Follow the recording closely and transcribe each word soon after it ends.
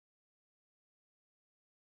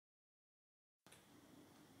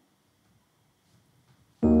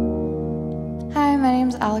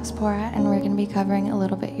name's Alex Porat, and we're going to be covering A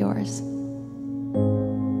Little Bit Yours.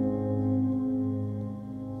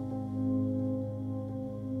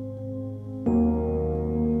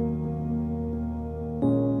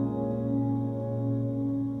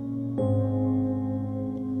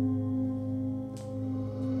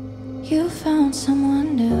 You found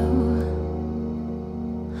someone new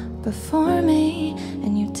before me,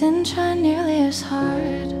 and you didn't try nearly as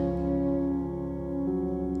hard.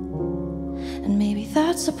 And maybe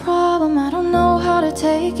that's the problem, I don't know how to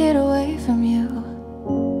take it away from you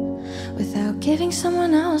without giving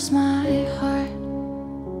someone else my heart.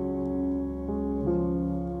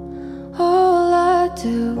 All I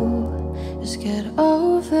do is get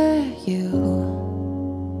over you,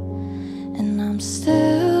 and I'm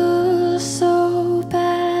still so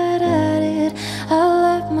bad at it. I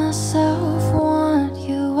let myself want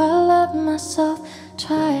you, I let myself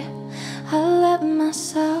try, I let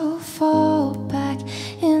myself fall back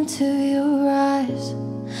into your eyes.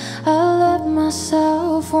 I let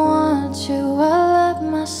myself want you, I let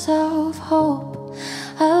myself hope,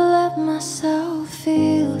 I let myself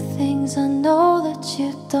feel things I know that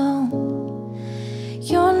you don't.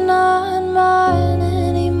 You're not mine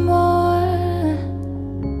anymore,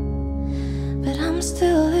 but I'm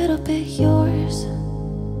still a little bit yours.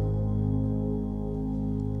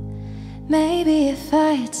 Maybe if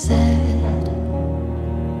I had said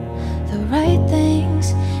the right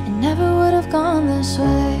things, it never would have gone this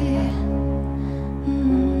way.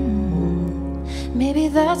 Maybe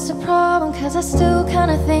that's the problem, 'cause I still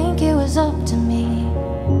kinda think it was up to me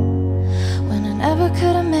when I never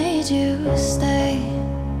could have made you stay.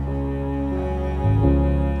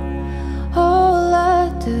 All I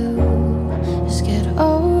do is get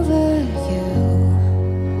over you,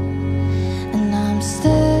 and I'm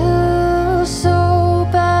still so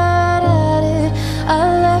bad at it. I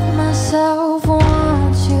let myself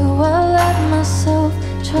want you, I let myself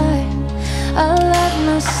try, I let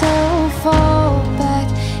myself fall back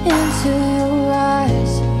into your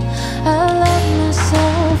eyes. I let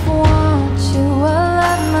myself want you, I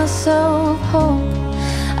let myself hope,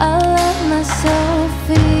 I let myself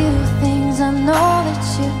feel things I know that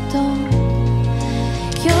you don't.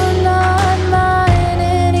 You're not mine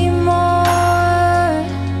anymore,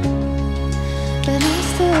 but I'm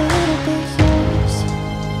still a little bit yours.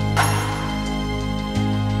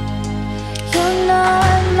 You're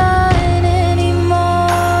not mine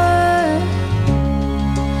anymore,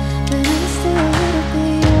 but I'm still a little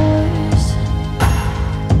bit yours.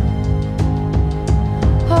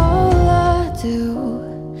 All I do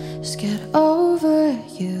is get over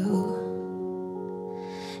you,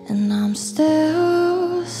 and I'm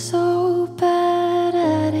still so bad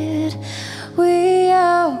at it. We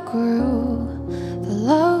outgrew the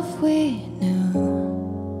love we knew,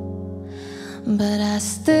 but I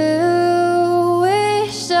still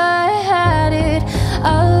wish I had it.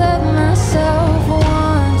 I let myself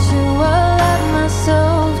want you, I let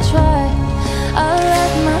myself try, I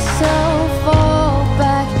let myself fall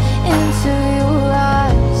back into your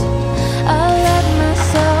eyes. I let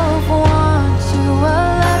myself want you, I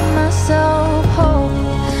let myself hope,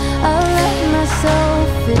 I let myself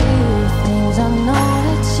feel things I know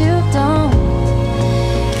that you don't.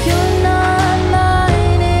 You're not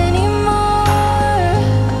mine anymore,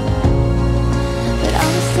 but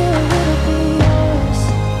I'm still a little bit yours.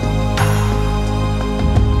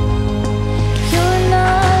 You're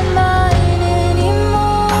not mine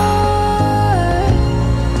anymore,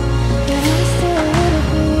 but I'm still a little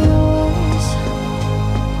bit yours.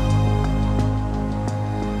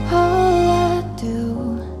 All I do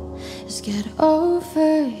is get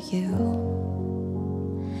over you,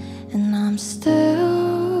 and I'm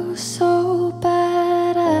still so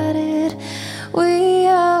bad at it. We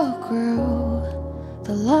outgrew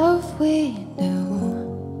the love we knew,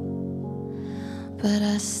 but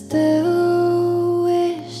I still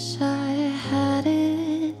wish I had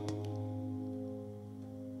it.